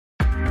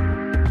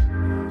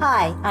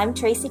Hi, I'm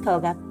Tracy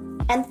Koga,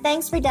 and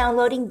thanks for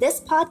downloading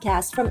this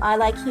podcast from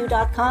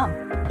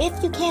ilikeyou.com.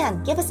 If you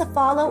can, give us a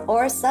follow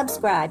or a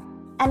subscribe.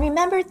 And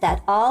remember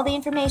that all the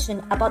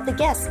information about the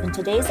guests in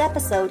today's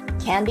episode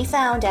can be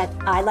found at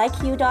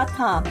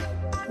ilikeyou.com.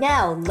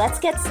 Now, let's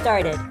get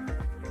started.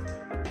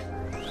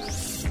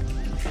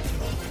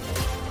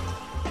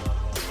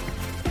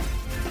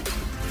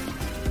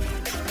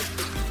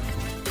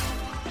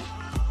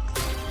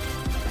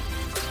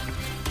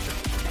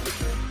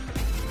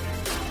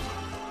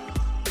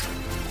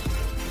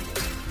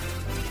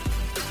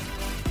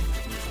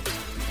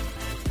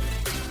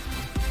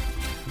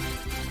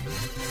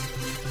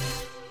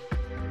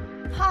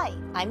 Hi,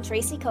 I'm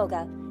Tracy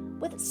Koga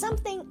with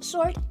something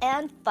short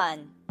and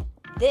fun.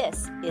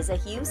 This is a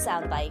Hugh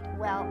Soundbite.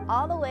 Well,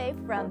 all the way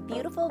from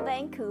beautiful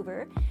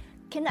Vancouver,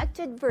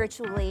 connected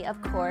virtually,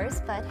 of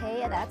course, but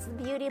hey, that's the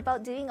beauty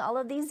about doing all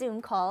of these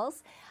Zoom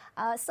calls.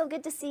 So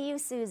good to see you,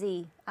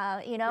 Suzie.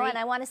 And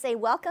I want to say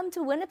welcome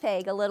to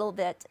Winnipeg a little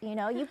bit. You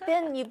know, you've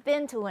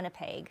been to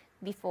Winnipeg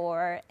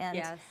before, and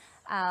yes.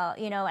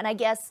 And I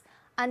guess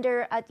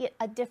under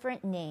a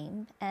different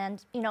name.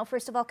 And,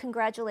 first of all,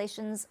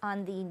 congratulations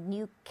on the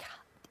new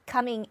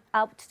coming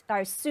out,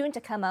 or soon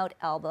to come out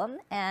album,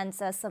 and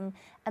some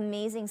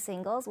amazing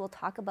singles. We'll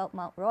talk about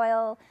Mount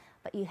Royal,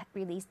 but you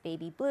released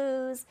Baby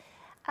Blues.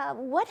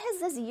 What has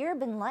this year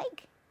been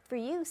like for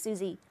you,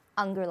 Suzie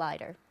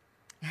Ungerleider?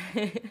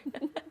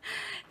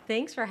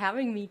 Thanks for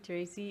having me,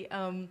 Tracy.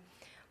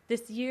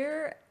 This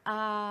year,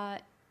 I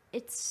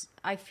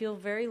feel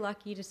very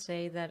lucky to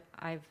say that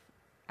I've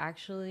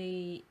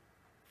actually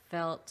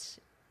felt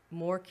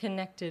more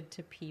connected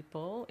to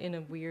people in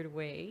a weird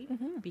way,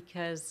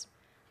 because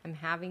I'm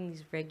having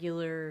these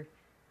regular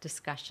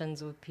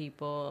discussions with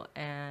people,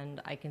 and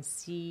I can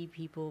see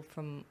people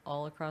from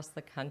all across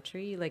the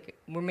country. Like,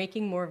 we're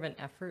making more of an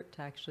effort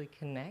to actually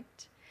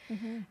connect.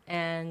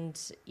 And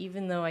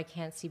even though I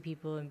can't see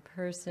people in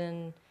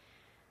person,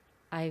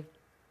 I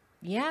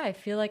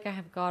feel like I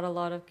have got a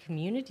lot of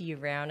community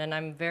around, and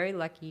I'm very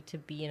lucky to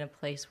be in a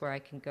place where I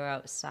can go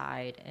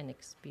outside and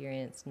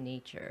experience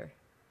nature.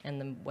 And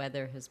the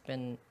weather has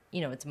been,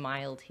 it's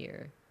mild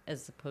here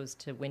as opposed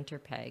to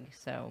Winnipeg.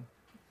 So,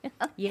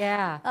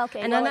 yeah.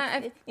 Okay. And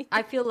then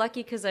I feel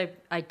lucky because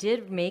I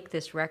did make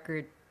this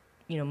record,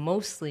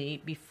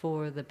 mostly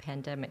before the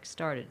pandemic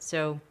started.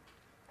 So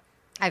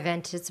I've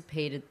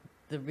anticipated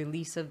the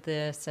release of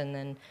this, and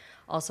then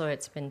also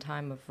it's been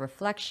time of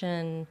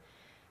reflection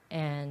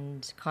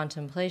and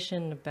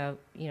contemplation about,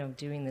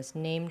 doing this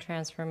name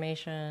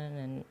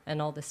transformation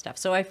and all this stuff.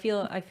 So I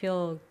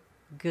feel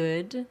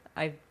good.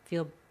 I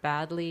feel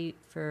badly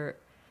for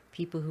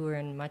people who are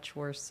in much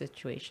worse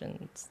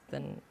situations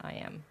than I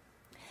am.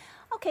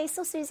 Okay,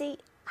 so Suzie,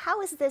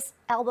 how is this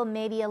album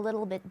maybe a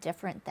little bit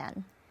different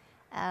then?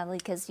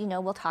 Because,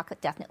 we'll talk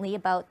definitely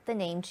about the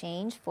name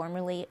change,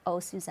 formerly Oh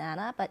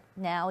Susanna, but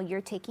now you're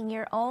taking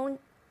your own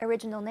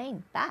original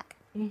name back.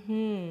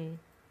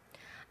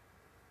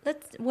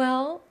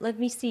 Let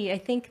me see. I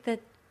think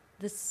that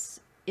it's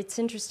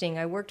interesting.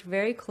 I worked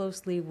very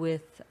closely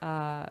with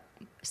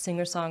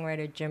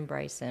singer-songwriter Jim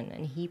Bryson,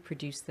 and he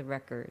produced the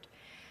record.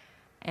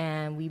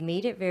 And we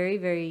made it very,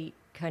 very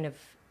kind of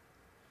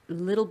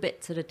little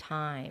bits at a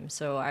time.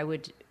 So I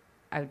would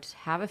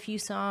have a few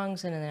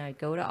songs, and then I'd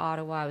go to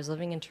Ottawa. I was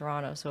living in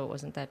Toronto, so it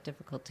wasn't that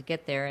difficult to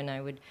get there. And I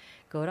would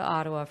go to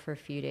Ottawa for a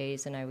few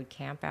days, and I would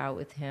camp out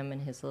with him in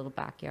his little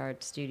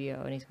backyard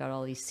studio. And he's got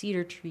all these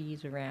cedar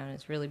trees around.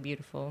 It's really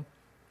beautiful.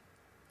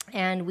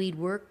 And we'd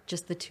work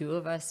just the two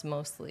of us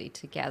mostly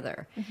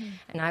together.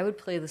 And I would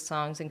play the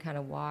songs and kind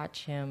of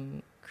watch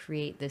him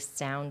create this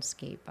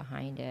soundscape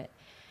behind it.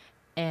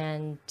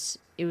 And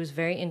it was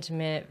very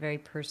intimate, very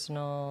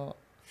personal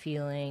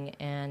feeling.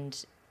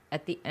 And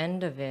at the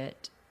end of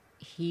it,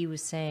 he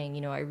was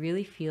saying, I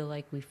really feel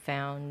like we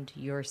found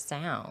your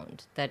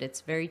sound, that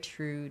it's very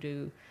true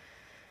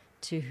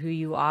to who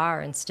you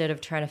are, instead of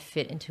trying to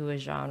fit into a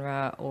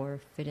genre or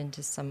fit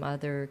into some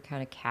other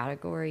kind of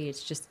category.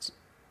 It's just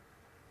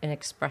an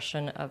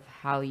expression of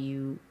how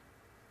you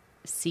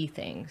see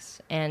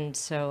things. And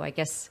so I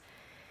guess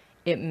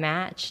it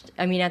matched.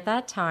 I mean, at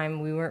that time,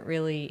 we weren't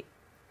really,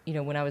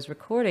 when I was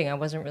recording, I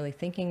wasn't really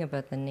thinking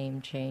about the name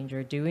change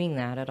or doing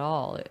that at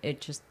all.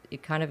 It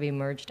kind of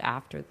emerged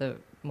after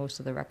most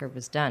of the record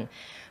was done.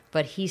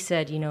 But he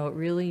said, it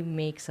really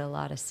makes a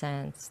lot of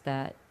sense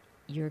that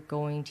you're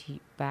going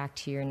back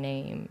to your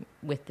name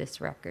with this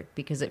record,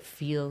 because it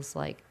feels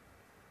like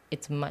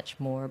it's much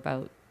more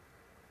about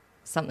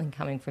something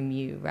coming from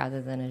you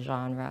rather than a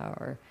genre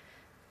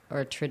or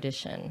a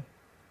tradition.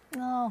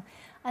 Oh,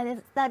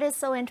 that is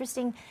so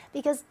interesting,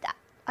 because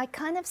I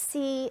kind of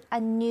see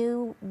a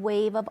new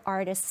wave of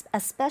artists,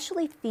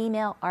 especially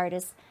female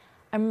artists,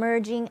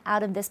 emerging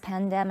out of this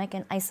pandemic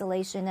and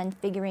isolation and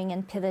figuring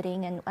and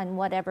pivoting and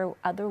whatever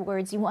other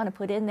words you want to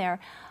put in there,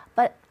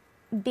 but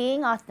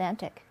being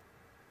authentic.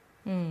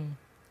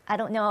 I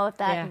don't know if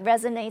that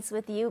resonates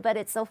with you, but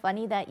it's so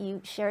funny that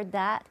you shared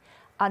that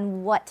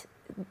on what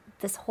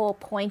this whole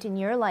point in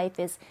your life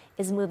is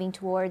moving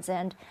towards.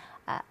 And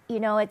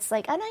it's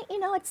like, and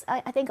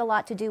I think a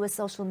lot to do with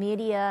social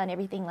media and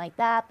everything like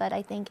that, but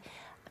I think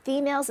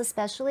females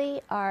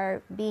especially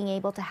are being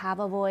able to have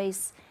a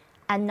voice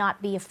and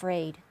not be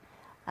afraid.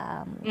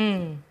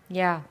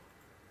 Yeah.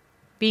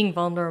 Being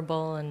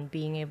vulnerable and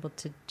being able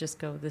to just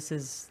go, this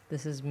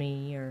is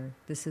me, or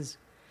this is,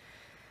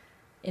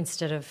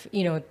 instead of,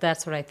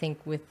 that's what I think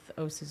with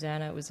Oh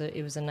Susanna,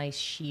 it was a nice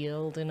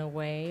shield in a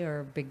way,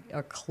 or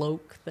a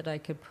cloak that I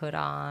could put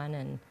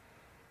on,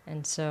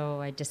 and so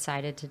I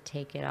decided to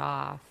take it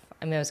off.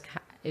 I mean,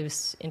 it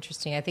was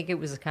interesting. I think it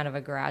was kind of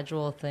a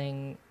gradual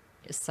thing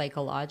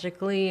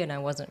psychologically, and I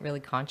wasn't really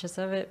conscious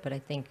of it, but I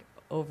think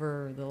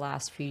over the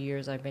last few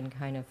years I've been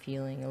kind of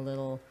feeling a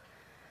little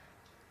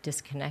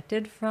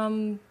disconnected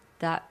from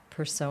that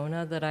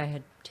persona that I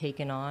had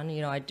taken on.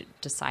 I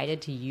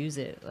decided to use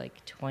it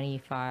like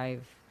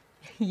 25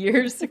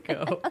 years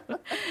ago.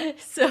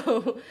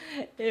 So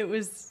it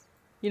was,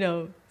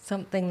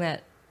 something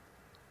that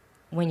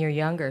when you're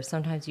younger,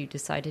 sometimes you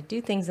decide to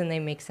do things and they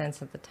make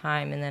sense at the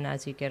time. And then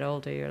as you get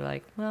older, you're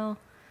like, well,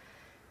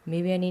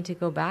 maybe I need to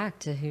go back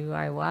to who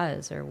I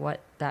was or what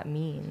that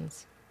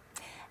means.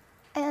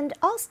 And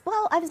also,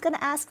 well, I was going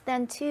to ask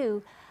then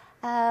too,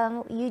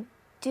 you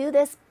do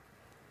this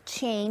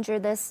change or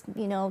this,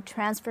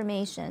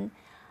 transformation.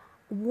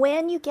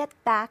 When you get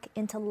back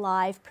into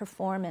live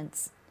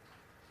performance,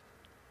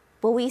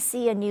 will we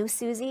see a new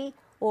Suzie,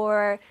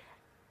 or,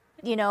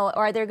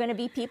 are there going to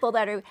be people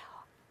that are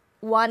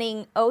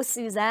wanting Oh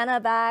Susanna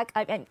back?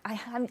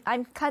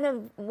 I'm kind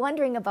of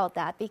wondering about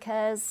that,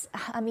 because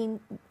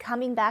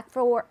coming back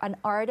for an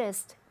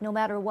artist, no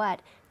matter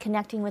what,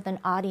 connecting with an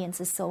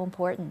audience is so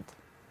important.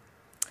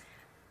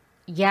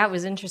 Yeah, it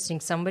was interesting.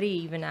 Somebody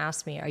even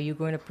asked me, are you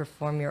going to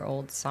perform your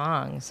old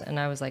songs? And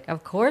I was like,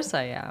 of course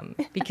I am,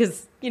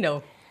 because,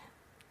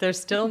 they're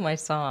still my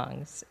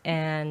songs.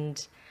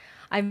 And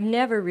I've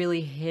never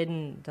really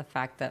hidden the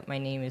fact that my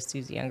name is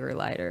Suzie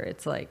Ungerleider.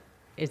 It's like,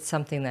 it's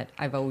something that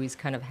I've always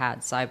kind of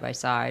had side by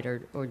side,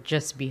 or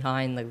just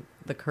behind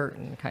the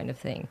curtain kind of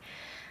thing.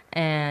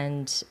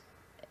 And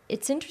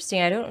it's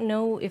interesting. I don't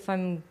know if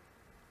I'm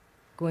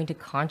going to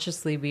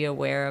consciously be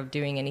aware of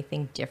doing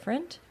anything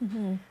different.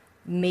 Mm-hmm.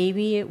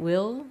 Maybe it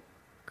will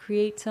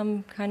create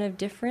some kind of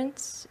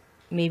difference,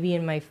 maybe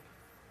in my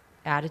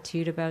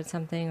attitude about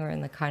something, or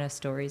in the kind of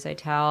stories I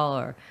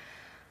tell,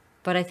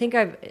 but I think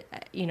I've,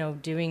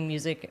 doing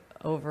music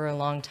over a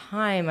long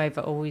time, I've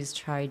always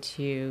tried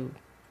to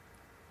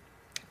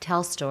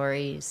tell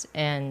stories,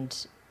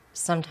 and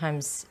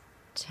sometimes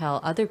tell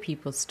other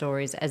people's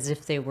stories as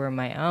if they were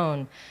my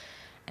own.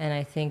 And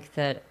I think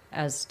that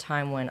as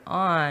time went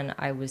on,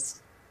 I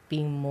was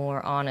being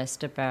more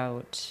honest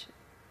about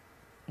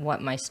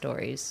what my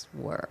stories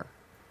were.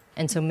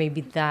 And so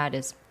maybe that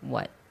is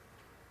what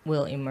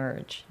will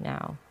emerge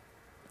now.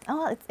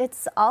 Oh,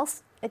 it's all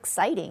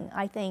exciting,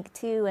 I think,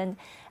 too. And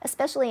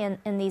especially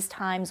in these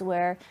times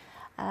where,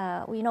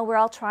 we're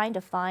all trying to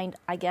find,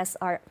 I guess,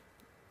 our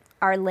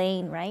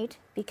lane, right?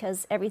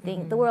 Because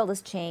everything, the world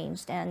has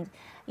changed, and,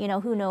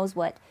 who knows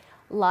what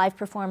live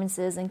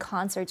performances and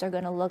concerts are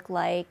going to look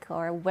like,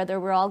 or whether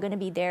we're all going to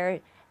be there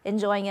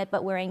enjoying it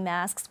but wearing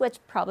masks, which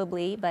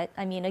probably, but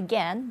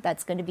again,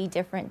 that's going to be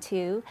different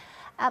too.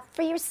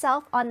 For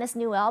yourself on this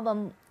new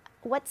album,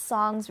 what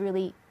songs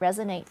really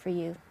resonate for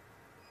you?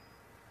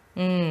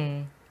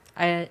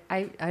 I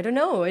don't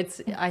know.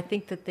 I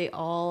think that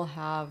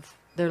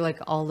they're like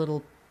all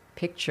little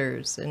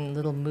pictures and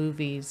little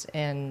movies,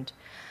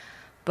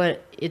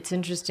 but it's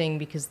interesting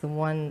because the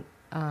one,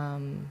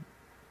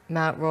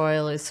 Mount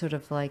Royal, is sort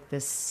of like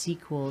this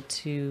sequel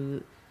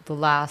to the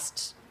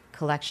last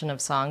collection of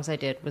songs I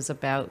did, was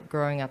about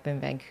growing up in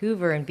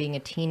Vancouver and being a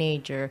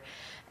teenager.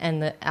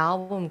 And the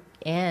album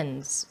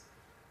ends,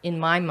 in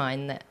my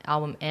mind, the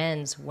album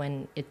ends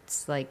when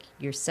it's like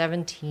you're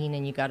 17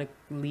 and you got to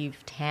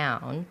leave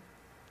town,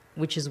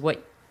 which is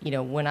what,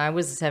 when I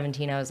was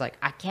 17, I was like,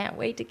 I can't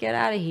wait to get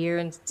out of here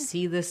and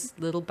see this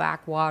little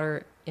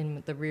backwater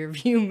in the rear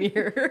view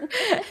mirror.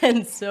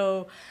 And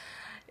so,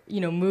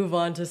 move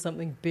on to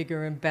something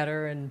bigger and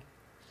better. And,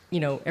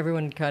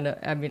 everyone kind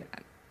of,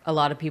 a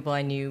lot of people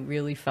I knew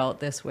really felt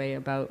this way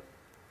about,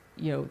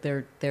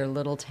 their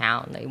little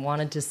town. They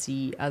wanted to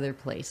see other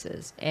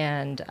places.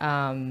 And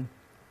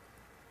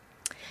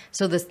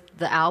so the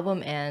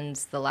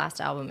last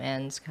album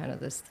ends kind of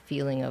this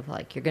feeling of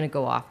like, you're going to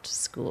go off to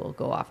school,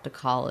 go off to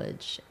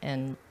college,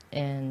 and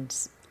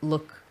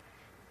look,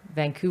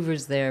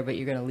 Vancouver's there, but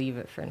you're going to leave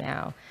it for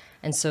now.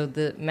 And so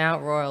the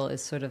Mount Royal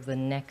is sort of the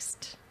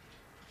next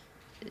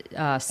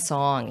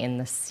song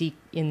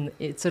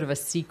it's sort of a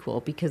sequel,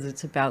 because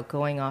it's about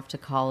going off to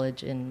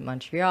college in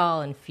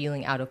Montreal and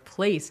feeling out of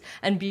place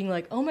and being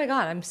like, oh my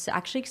God, I'm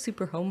actually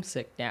super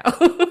homesick now.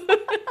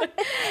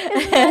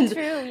 And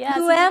true? Yes.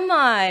 Who am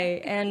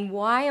I? And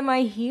why am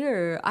I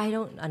here? I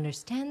don't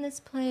understand this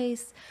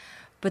place.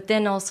 But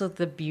then also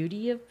the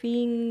beauty of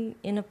being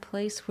in a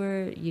place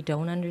where you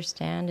don't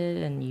understand it,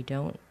 and you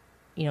don't,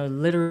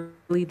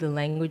 literally the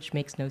language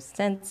makes no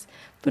sense,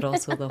 but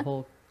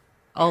also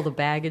all the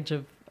baggage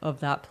of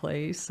that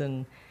place.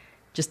 And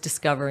just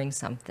discovering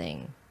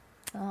something.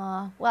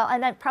 Well,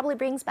 and that probably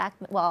brings back,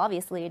 well,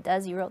 obviously it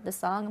does. You wrote the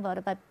song about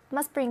it, but it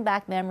must bring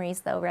back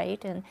memories though,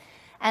 right?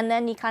 And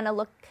then you kind of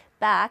look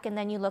back and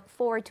then you look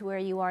forward to where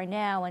you are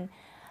now. And,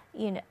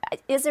 you know,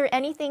 is there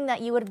anything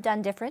that you would have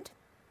done different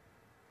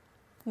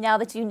now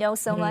that you know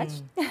so much?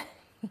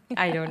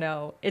 I don't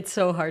know. It's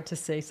so hard to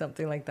say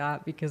something like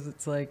that because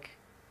it's like,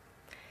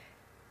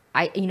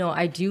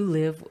 I do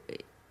live,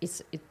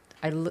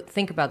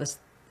 think about this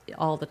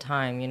all the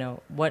time, you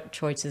know, what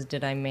choices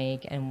did I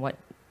make and what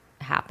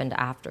happened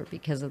after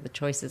because of the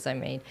choices I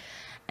made,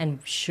 and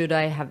should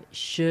I have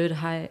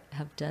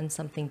done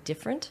something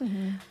different?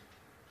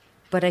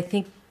 But I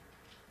think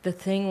the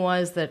thing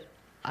was that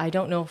I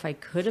don't know if I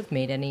could have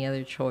made any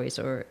other choice,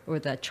 or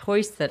that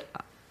choice that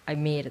I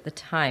made at the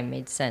time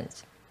made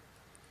sense.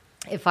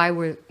 If I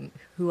were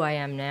who I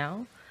am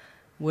now,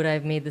 would I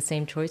have made the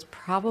same choice?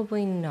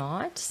 Probably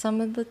not. Some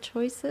of the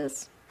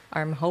choices,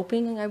 I'm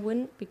hoping I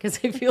wouldn't, because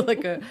I feel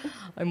like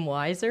I'm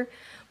wiser.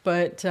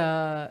 But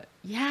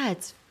yeah,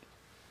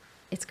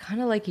 it's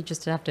kind of like you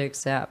just have to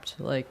accept,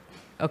 like,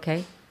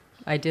 okay,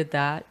 I did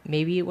that.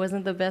 Maybe it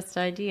wasn't the best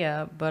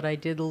idea, but I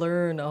did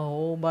learn a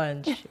whole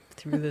bunch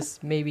through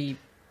this maybe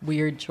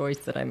weird choice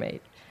that I made.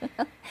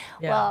 Yeah.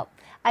 Well,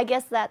 I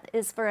guess that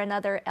is for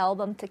another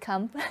album to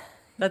come.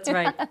 That's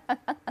right.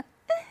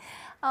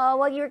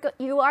 Well,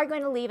 you are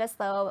going to leave us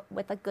though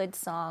with a good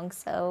song.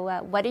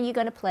 So what are you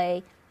going to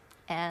play?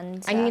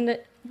 And I'm gonna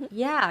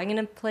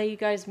play you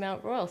guys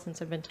Mount Royal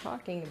since I've been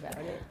talking about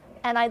it.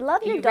 And I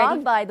love your dog,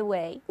 ready? By the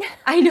way.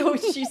 I know,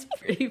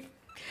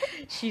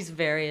 she's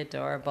very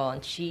adorable,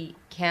 and she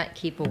can't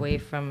keep away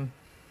from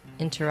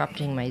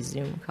interrupting my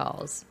Zoom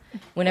calls.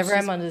 Whenever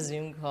I'm on a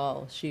Zoom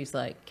call, she's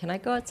like, "Can I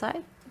go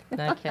outside?"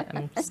 And I can't.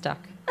 I'm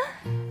stuck.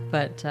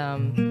 But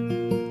can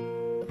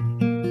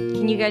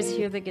you guys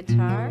hear the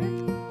guitar?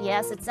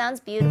 Yes, it sounds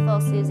beautiful,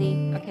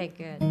 Suzie. Okay,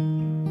 good.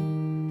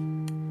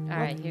 All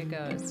right, here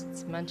goes.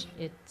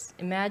 It's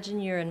imagine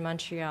you're in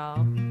Montreal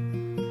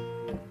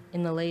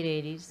in the late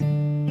 80s,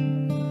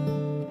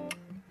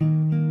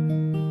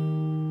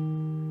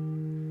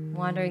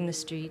 wandering the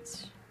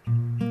streets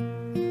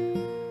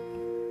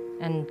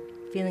and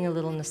feeling a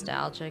little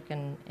nostalgic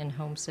and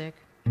homesick.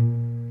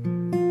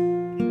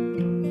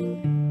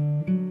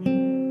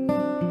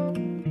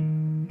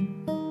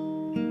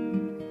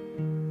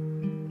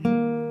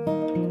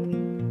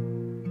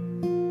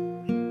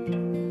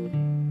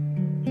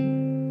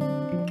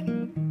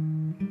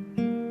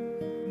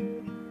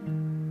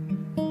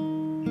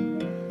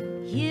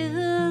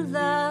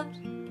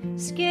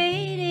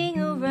 Skating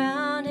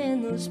around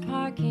in those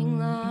parking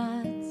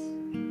lots,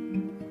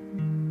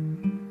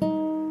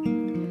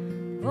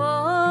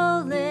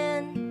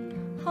 rolling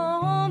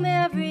home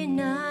every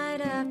night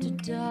after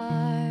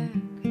dark.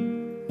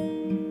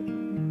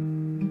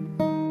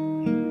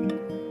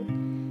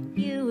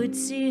 You would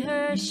see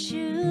her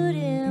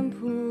shooting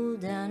pool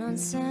down on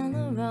Saint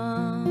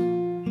Laurent,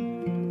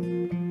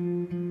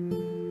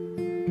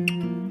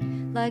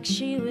 like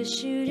she was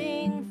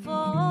shooting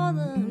for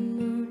the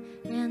moon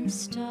and the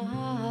stars.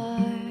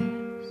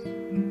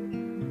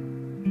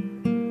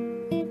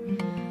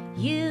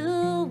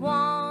 You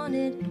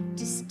wanted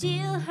to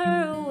steal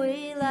her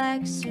away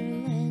like Sir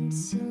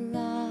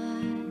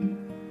Lancelot,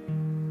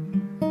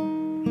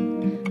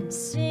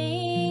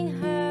 sing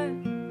her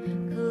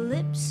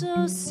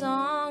calypso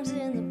songs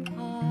in the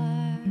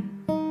park.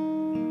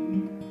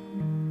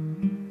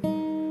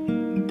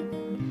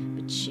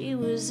 But she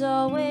was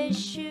always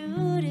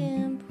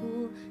shooting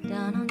pool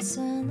down on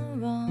Saint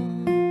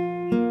Laurent,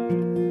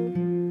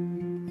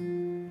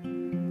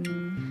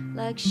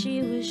 like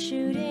she was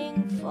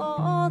shooting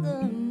for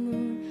the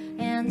moon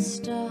and the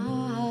stars.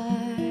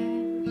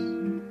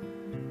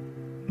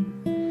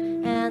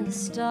 And the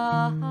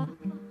stars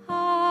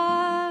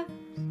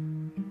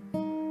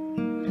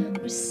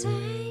were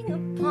sang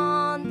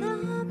upon the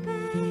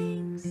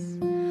banks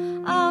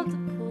of the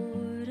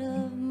port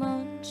of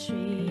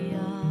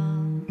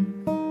Montreal,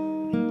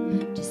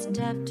 just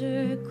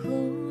after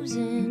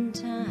closing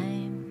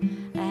time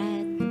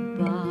at the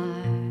bar.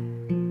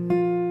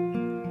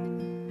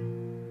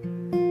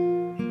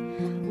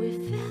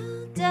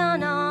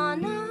 Down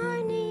on our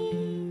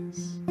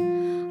knees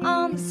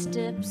on the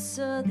steps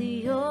of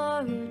the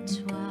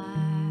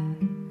Oratoire,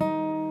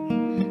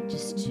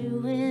 just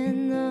two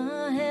in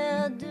the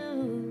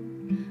hairdo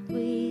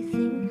we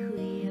think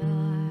we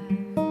are,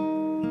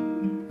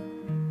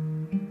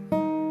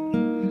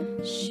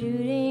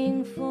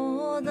 shooting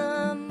for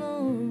the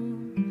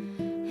moon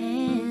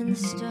and the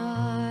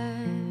stars.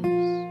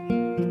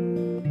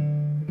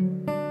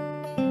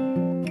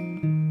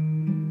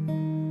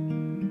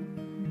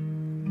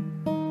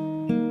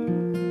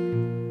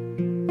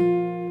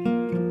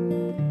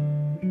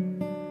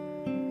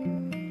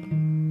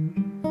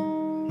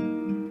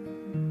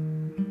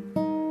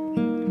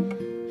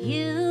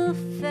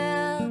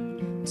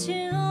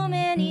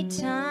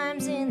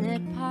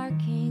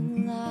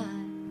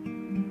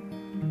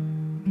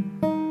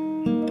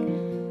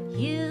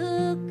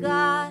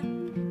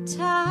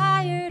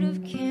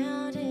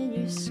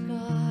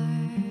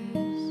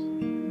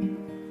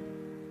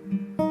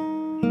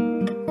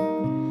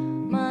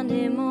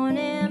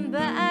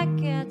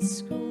 quit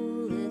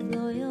school at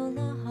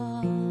Loyola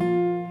Hall.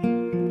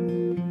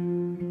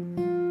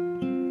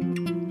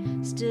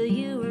 Still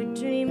you were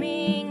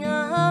dreaming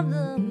of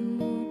the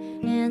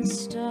moon and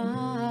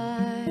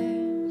stars.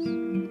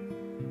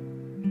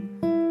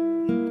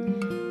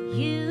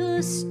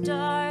 You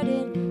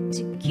started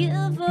to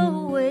give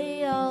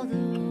away all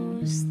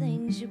those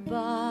things you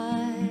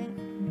bought,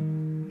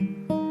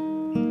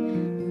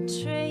 and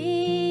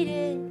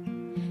traded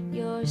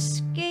your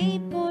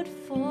skateboard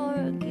for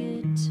a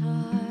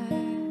guitar.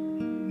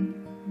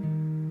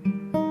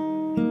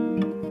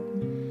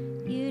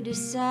 You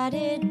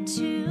decided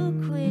to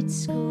quit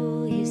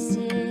school, you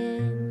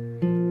said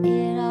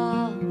it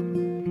all.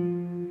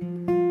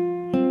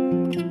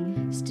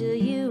 Still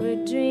you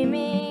were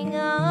dreaming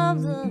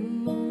of the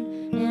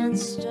moon and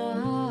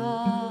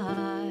stars,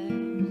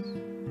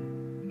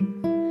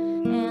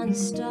 and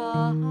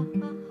stars.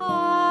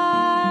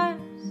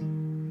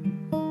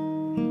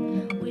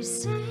 We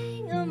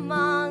sang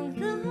among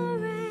the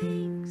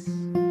ranks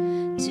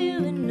to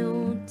an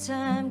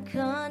old-time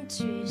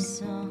country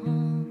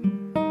song,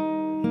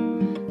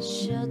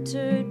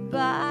 sheltered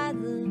by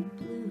the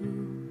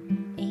Blue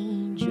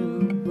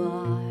Angel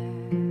Bar.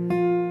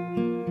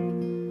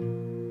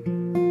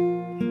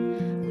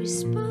 We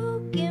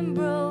spoke in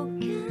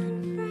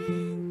broken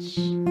French,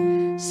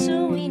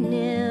 so we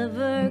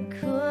never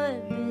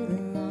could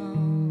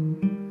belong.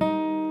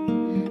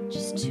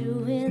 Just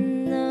who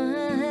in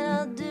the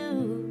hell do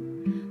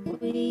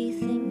we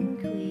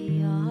think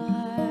we are?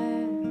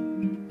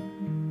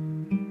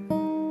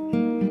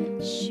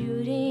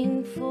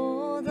 Shooting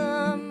for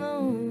the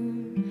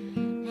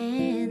moon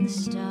and the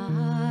stars.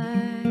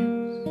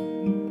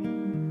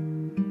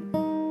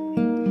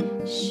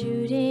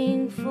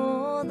 Shooting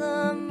for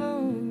the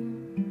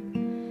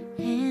moon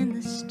and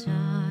the stars.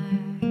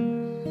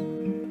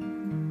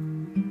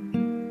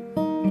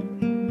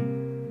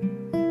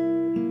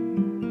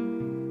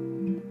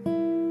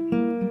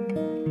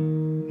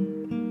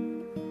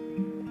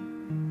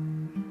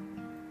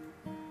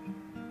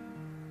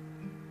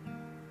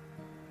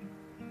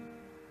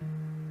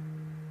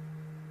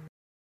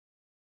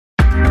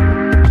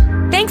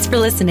 Thanks for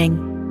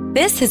listening.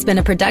 This has been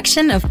a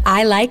production of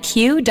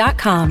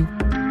ilikeyou.com.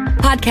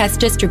 Podcast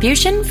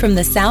distribution from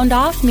the Sound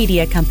Off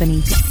Media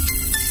Company.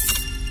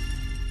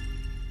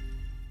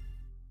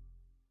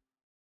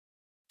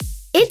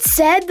 It's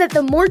said that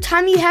the more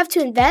time you have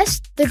to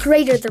invest, the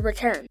greater the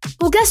return.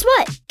 Well, guess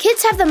what?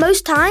 Kids have the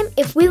most time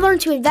if we learn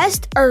to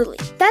invest early.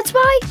 That's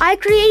why I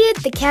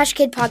created the Cash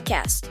Kid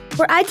podcast,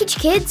 where I teach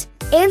kids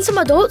and some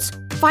adults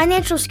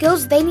financial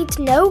skills they need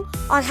to know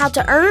on how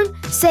to earn,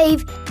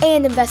 save,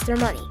 and invest their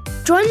money.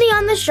 Join me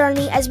on this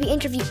journey as we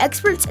interview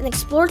experts and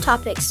explore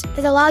topics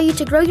that allow you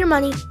to grow your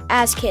money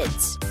as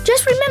kids.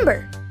 Just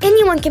remember,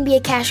 anyone can be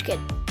a cash kid.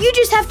 You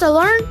just have to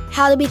learn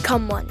how to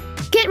become one.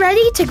 Get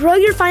ready to grow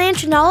your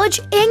financial knowledge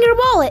and your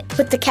wallet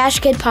with the Cash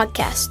Kid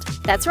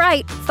Podcast. That's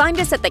right. Find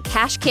us at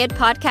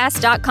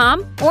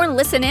thecashkidpodcast.com or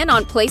listen in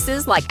on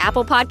places like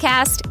Apple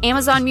Podcast,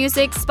 Amazon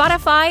Music,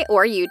 Spotify,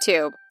 or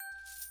YouTube.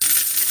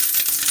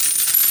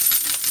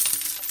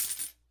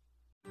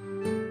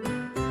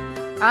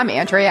 I'm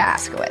Andrea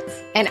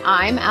Askowitz. And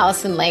I'm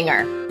Allison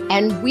Langer.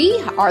 And we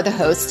are the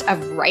hosts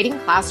of Writing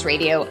Class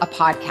Radio, a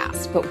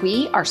podcast, but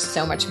we are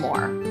so much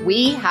more.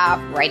 We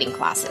have writing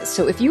classes.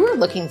 So if you are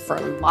looking for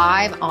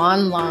live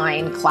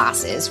online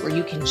classes where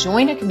you can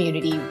join a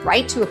community,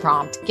 write to a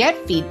prompt, get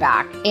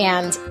feedback,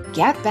 and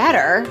get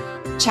better,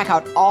 check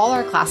out all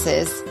our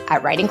classes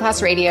at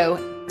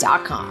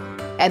writingclassradio.com.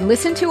 And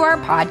listen to our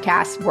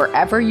podcast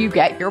wherever you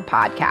get your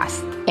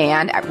podcasts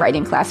and at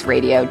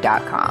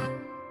writingclassradio.com.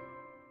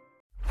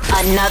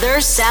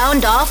 Another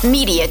Sound Off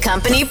Media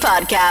Company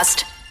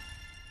podcast.